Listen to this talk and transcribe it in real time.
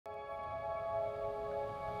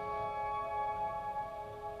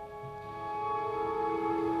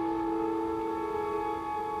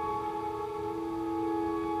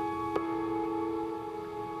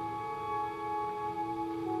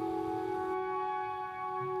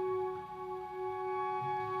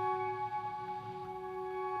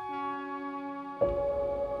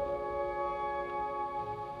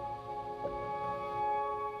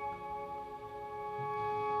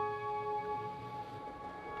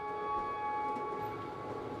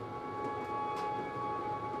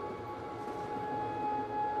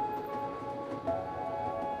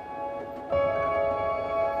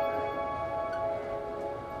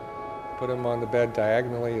put him on the bed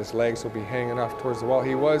diagonally. His legs will be hanging off towards the wall.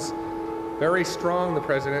 He was very strong, the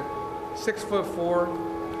president. 6'4",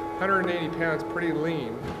 180 pounds, pretty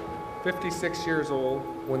lean, 56 years old.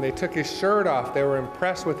 When they took his shirt off, they were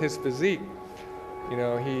impressed with his physique. You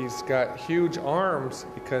know, he's got huge arms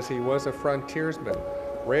because he was a frontiersman,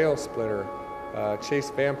 rail splitter,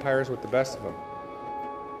 chased vampires with the best of them.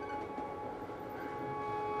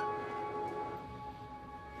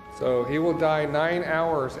 So he will die 9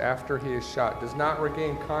 hours after he is shot, does not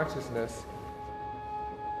regain consciousness.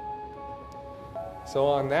 So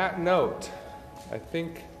on that note, I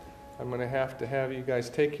think I'm going to have you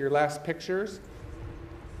guys take your last pictures.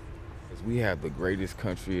 We have the greatest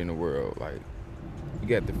country in the world. Like, you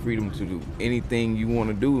got the freedom to do anything you want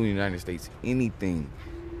to do in the United States, anything.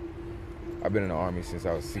 I've been in the Army since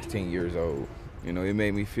I was 16 years old. You know, it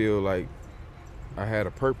made me feel like I had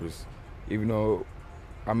a purpose, even though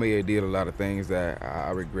I may have did a lot of things that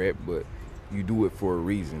I regret, but you do it for a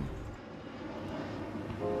reason.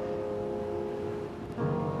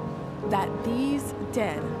 That these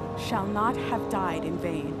dead shall not have died in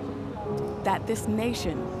vain, that this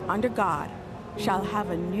nation, under God, shall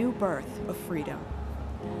have a new birth of freedom,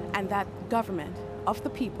 and that government of the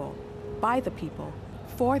people, by the people,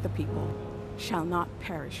 for the people, shall not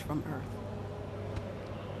perish from earth.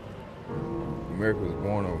 America was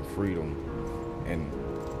born on freedom and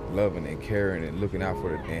loving and caring and looking out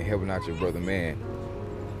for it and helping out your brother man.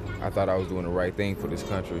 I thought I was doing the right thing for this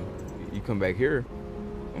country. You come back here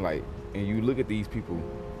and you look at these people,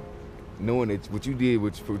 knowing that what you did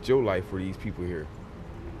with your life for these people here.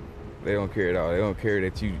 They don't care at all. They don't care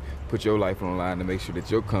that you put your life on the line to make sure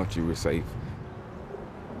that your country was safe.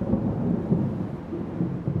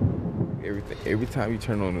 Every time you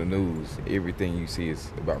turn on the news, everything you see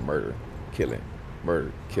is about murder, killing,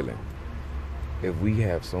 murder, killing. If we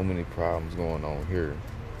have so many problems going on here,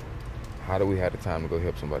 how do we have the time to go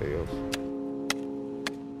help somebody else?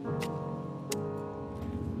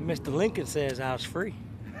 Mr. Lincoln says I was free.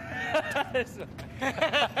 He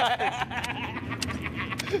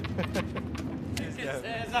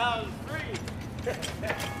says I was free.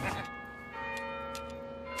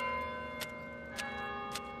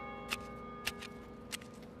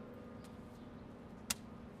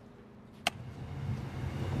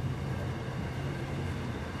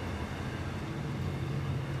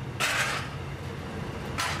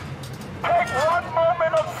 Take one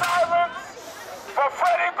moment of silence for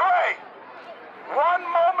Freddie Gray. 1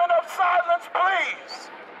 moment of silence, please.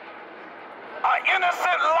 An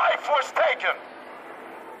innocent life was taken.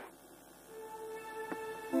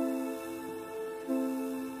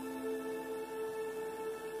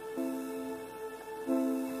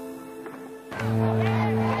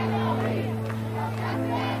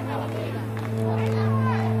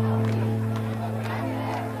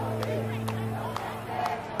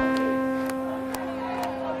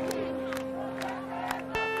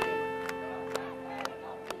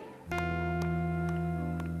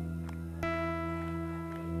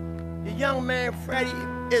 The young man, Freddie,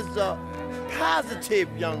 is a positive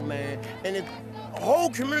young man, and the whole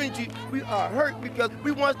community, we are hurt because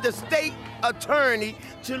we want the state attorney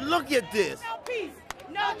to look at this. No peace,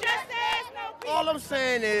 no justice, no peace. All I'm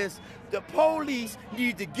saying is the police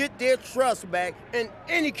need to get their trust back in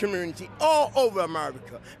any community all over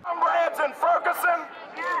America. Comrades in Ferguson,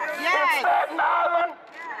 in Staten Island,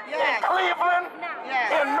 in Cleveland,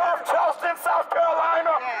 in North Charleston, South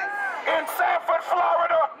Carolina, in Sanford,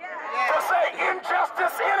 Florida, to say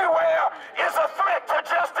injustice anywhere is a threat to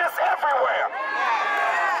justice everywhere.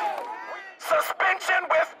 Suspension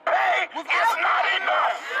with pay is not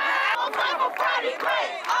enough. We gon' fight for Freddie Gray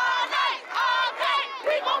all night, all day.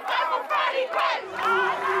 We gon' fight for Freddie Gray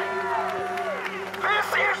all night. This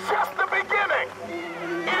is just the beginning.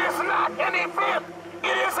 It is not an event.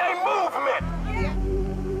 It is a movement.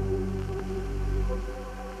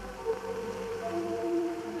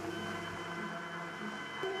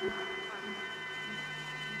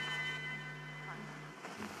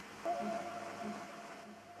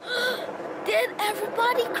 Then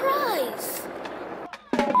everybody cries.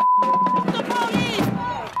 The police!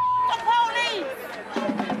 The police!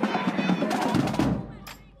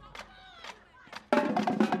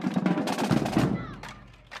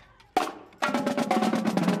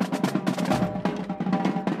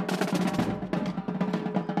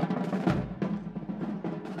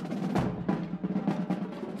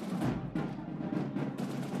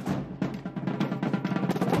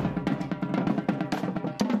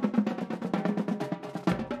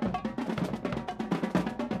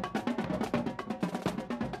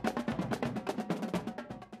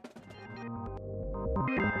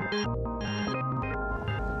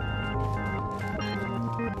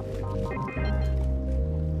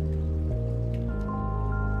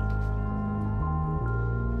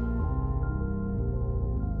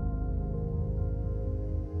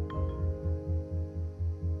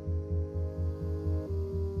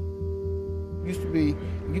 to be,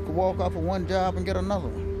 you could walk off of one job and get another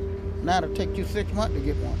one. Now it'll take you 6 months to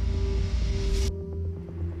get one.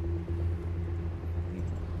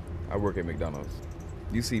 I work at McDonald's.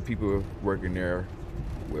 You see people working there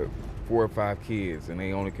with 4 or 5 kids and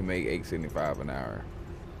they only can make $8.75 an hour.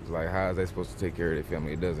 It's like, how is they supposed to take care of their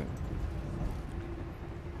family? It doesn't.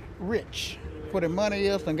 Rich, where the money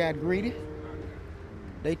is and got greedy.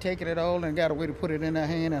 They taking it all and got a way to put it in their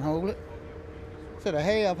hand and hold it. So the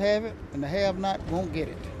have it and the have-not won't get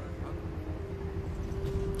it.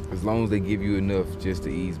 As long as they give you enough just to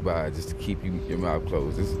ease by, just to keep your mouth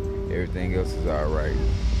closed, everything else is all right.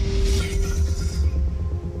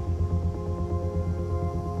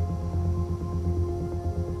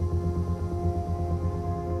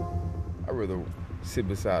 I'd rather sit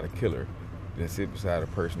beside a killer than sit beside a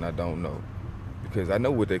person I don't know. Because I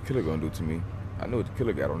know what that killer gonna do to me. I know what the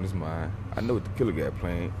killer got on his mind. I know what the killer got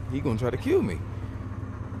planned. He gonna try to kill me.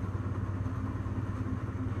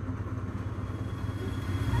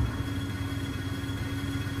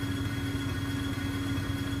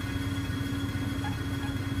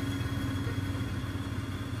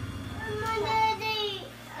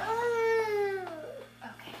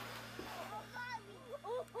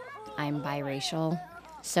 I'm biracial,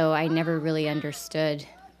 so I never really understood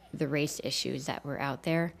the race issues that were out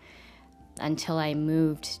there until I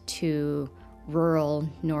moved to rural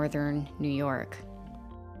northern New York.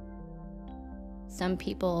 Some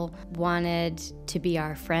people wanted to be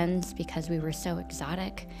our friends because we were so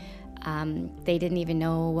exotic. They didn't even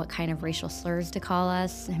know what kind of racial slurs to call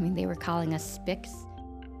us. I mean, they were calling us spics.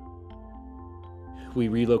 We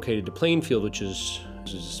relocated to Plainfield, which is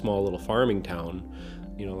a small little farming town.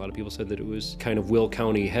 You know, a lot of people said that it was kind of Will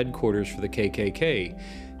County headquarters for the KKK.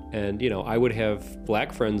 And, you know, I would have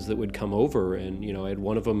black friends that would come over, and, you know, I had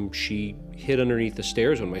one of them, she hid underneath the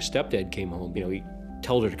stairs when my stepdad came home. You know, he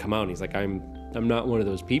told her to come out, and he's like, I'm not one of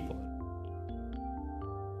those people.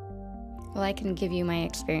 Well, I can give you my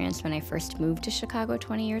experience when I first moved to Chicago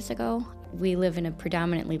 20 years ago. We live in a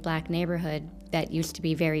predominantly black neighborhood that used to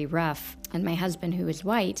be very rough, and my husband, who is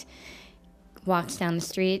white, walks down the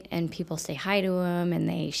street and people say hi to him and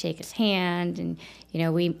they shake his hand, and you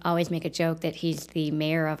know, we always make a joke that he's the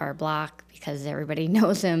mayor of our block because everybody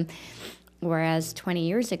knows him. Whereas 20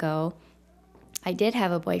 years ago, I did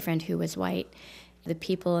have a boyfriend who was white. The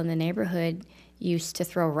people in the neighborhood used to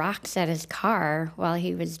throw rocks at his car while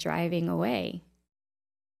he was driving away.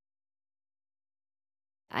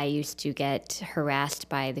 I used to get harassed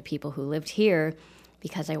by the people who lived here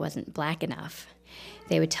because I wasn't black enough.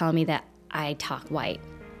 They would tell me that I talk white.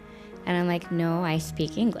 And I'm like, no, I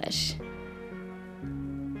speak English.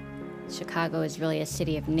 Chicago is really a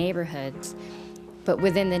city of neighborhoods, but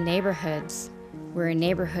within the neighborhoods, we're a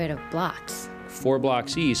neighborhood of blocks. 4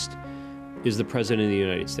 blocks east is the President of the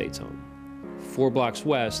United States home. 4 blocks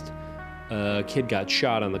west, a kid got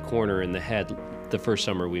shot on the corner in the head the first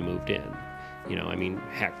summer we moved in. You know, I mean,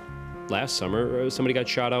 heck, last summer, somebody got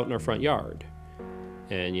shot out in our front yard.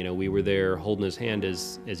 And, you know, we were there holding his hand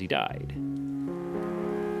as he died.